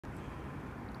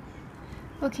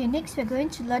Okay, next we're going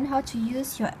to learn how to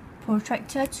use your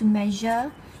protractor to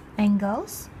measure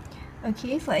angles.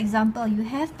 Okay, for example, you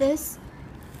have this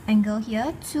angle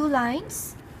here, two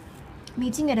lines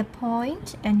meeting at a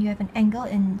point, and you have an angle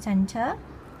in center.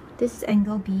 This is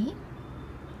angle B.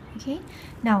 Okay,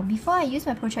 now before I use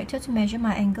my protractor to measure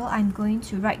my angle, I'm going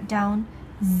to write down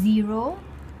 0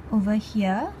 over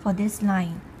here for this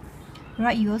line.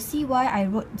 Right, you will see why I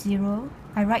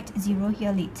write 0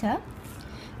 here later.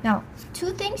 Now,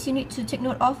 two things you need to take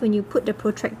note of when you put the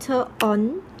protractor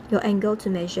on your angle to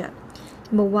measure.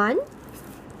 Number one,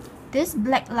 this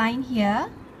black line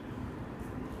here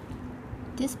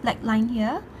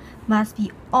must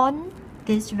be on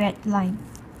this red line.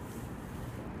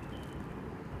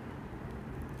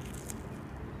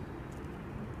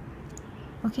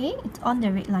 Okay, it's on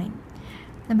the red line.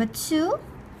 Number two,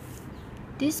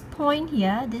 this point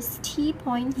here, this T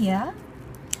point here,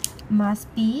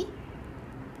 must be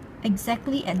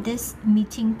exactly at this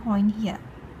meeting point here.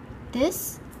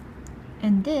 This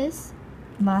and this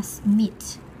must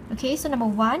meet. Okay, so number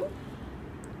one,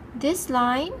 this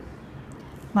line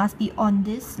must be on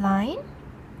this line.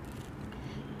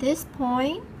 This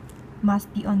point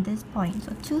must be on this point.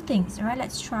 So two things, alright,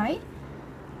 let's try.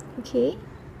 Okay.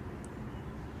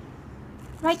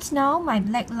 Right now, my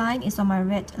black line is on my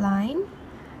red line,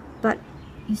 but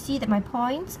you see that my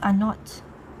points are not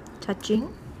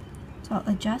touching. So I'll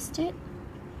adjust it.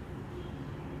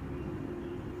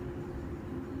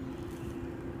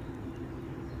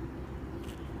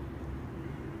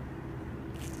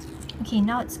 Okay,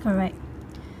 now it's correct.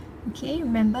 Okay,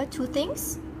 remember two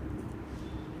things.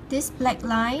 This black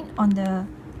line on the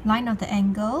line of the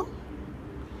angle,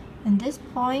 and this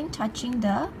point touching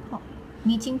the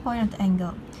meeting point of the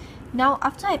angle. Now,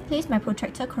 after I place my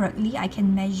protractor correctly, I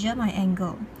can measure my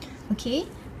angle. Okay,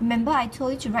 remember I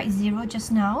told you to write 0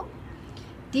 just now.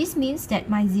 This means that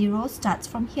my 0 starts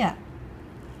from here.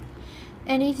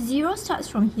 And if 0 starts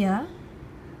from here,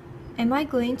 am I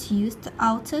going to use the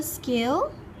outer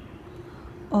scale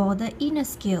or the inner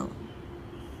scale?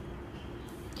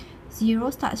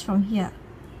 0 starts from here.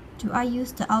 Do I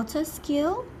use the outer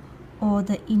scale or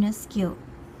the inner scale?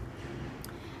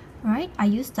 Right, I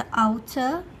use the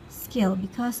outer scale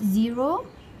because 0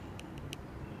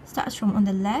 starts from on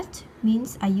the left,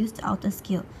 means I use the outer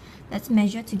scale. Let's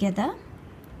measure together.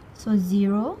 So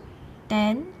 0,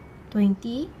 10,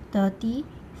 20, 30,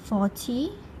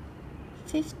 40,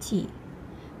 50.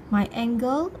 My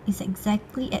angle is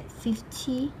exactly at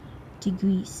 50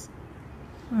 degrees.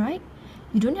 Alright,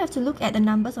 you don't have to look at the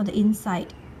numbers on the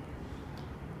inside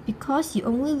because you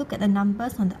only look at the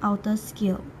numbers on the outer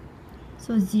scale.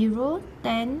 So 0,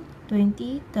 10,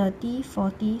 20, 30,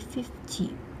 40,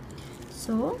 50.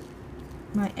 So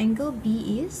my angle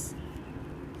B is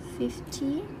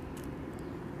 50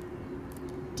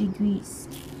 degrees.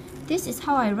 This is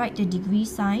how I write the degree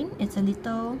sign. It's a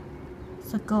little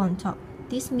circle on top.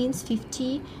 This means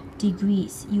 50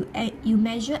 degrees. You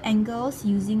measure angles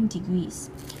using degrees.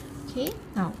 Okay,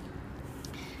 now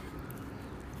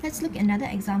let's look at another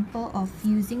example of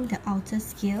using the outer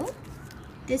scale.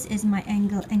 This is my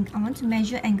angle, and I want to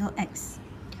measure angle X.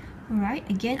 Alright,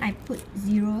 again I put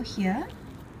 0 here.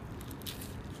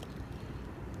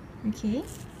 Okay,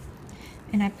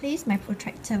 and I place my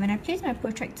protractor. When I place my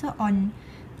protractor on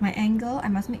my angle, I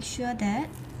must make sure that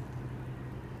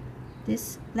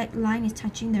this black line is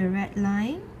touching the red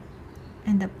line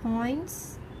and the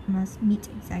points must meet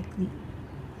exactly.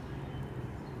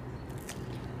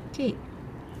 Okay,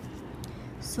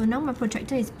 so now my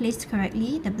protractor is placed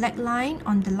correctly. The black line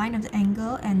on the line of the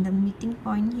angle and the meeting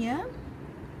point here.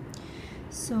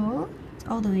 So it's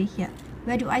all the way here.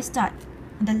 Where do I start?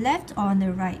 On the left or on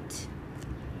the right?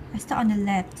 I start on the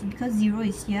left because 0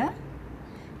 is here.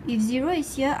 If 0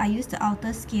 is here, I use the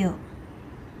outer scale.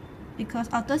 Because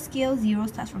outer scale 0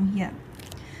 starts from here.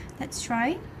 Let's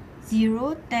try.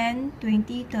 0, 10,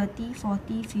 20, 30,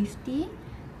 40, 50,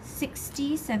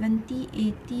 60, 70,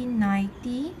 80,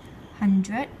 90,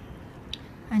 100,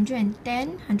 110,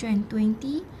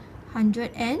 120,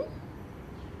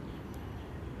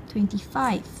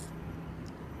 125.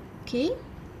 Okay,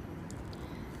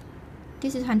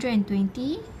 this is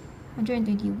 120,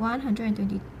 121,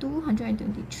 122,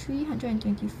 123,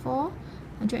 124,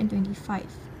 125.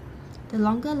 The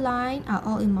longer line are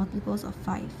all in multiples of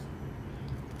 5.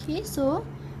 Okay, so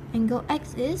angle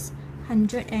X is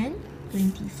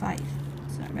 125.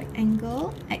 So I write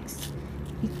angle X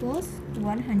equals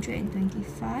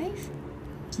 125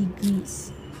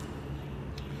 degrees.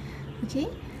 Okay,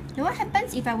 now what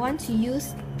happens if I want to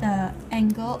use the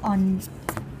angle on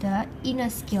the inner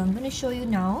scale? I'm going to show you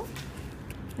now.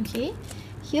 Okay,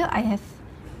 here I have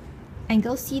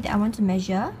angle C that I want to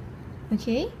measure.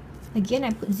 Okay, again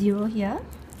I put 0 here.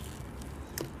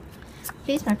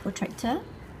 Place my protractor.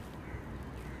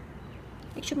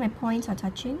 Make sure my points are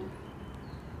touching.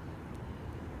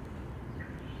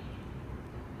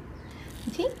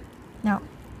 Okay, now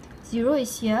 0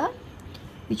 is here,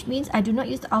 which means I do not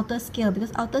use the outer scale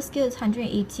because outer scale is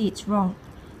 180, it's wrong.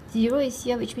 0 is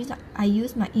here, which means I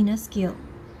use my inner scale.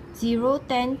 0,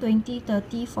 10, 20,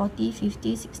 30, 40,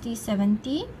 50, 60,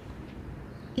 70.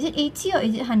 Is it 80 or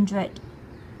is it 100?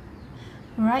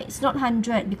 Alright, it's not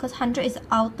 100 because 100 is the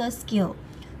outer scale.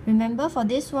 Remember, for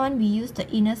this one, we use the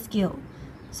inner scale.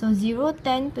 So 0,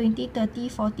 10, 20, 30,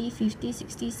 40, 50,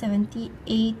 60, 70,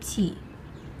 80.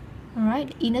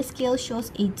 Alright, the inner scale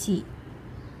shows 80.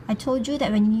 I told you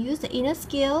that when you use the inner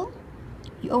scale,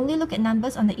 you only look at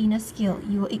numbers on the inner scale.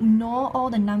 You will ignore all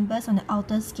the numbers on the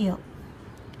outer scale.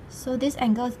 So this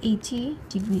angle is 80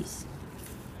 degrees.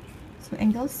 So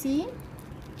angle C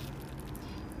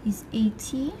is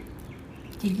 80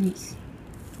 degrees.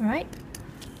 Alright,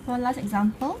 one last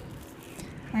example.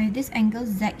 I have this angle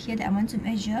Z here that I want to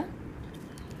measure.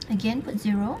 Again, put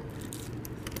 0.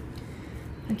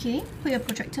 Okay, put your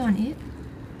protractor on it.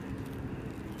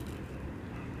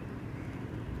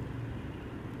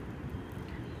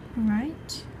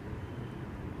 Alright.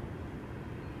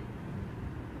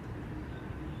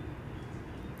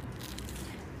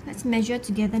 Let's measure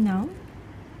together now.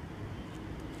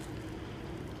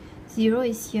 0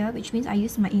 is here, which means I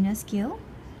use my inner scale.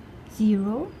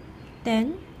 0,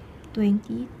 10,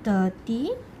 20, 30.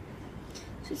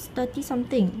 So it's 30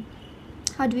 something.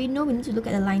 How do we know? We need to look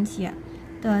at the lines here.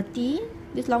 30,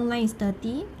 this long line is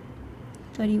 30,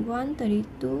 31,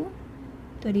 32,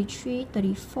 33,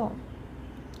 34.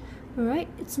 Alright,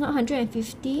 it's not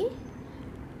 150.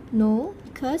 No,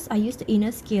 because I use the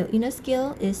inner scale. Inner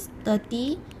scale is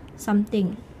 30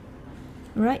 something.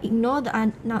 Alright, ignore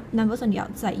the numbers on the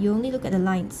outside. You only look at the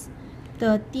lines.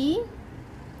 30,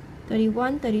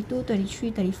 31, 32,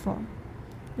 33, 34.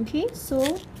 Okay,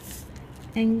 so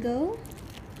angle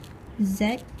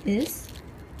Z is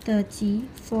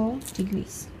 34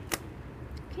 degrees.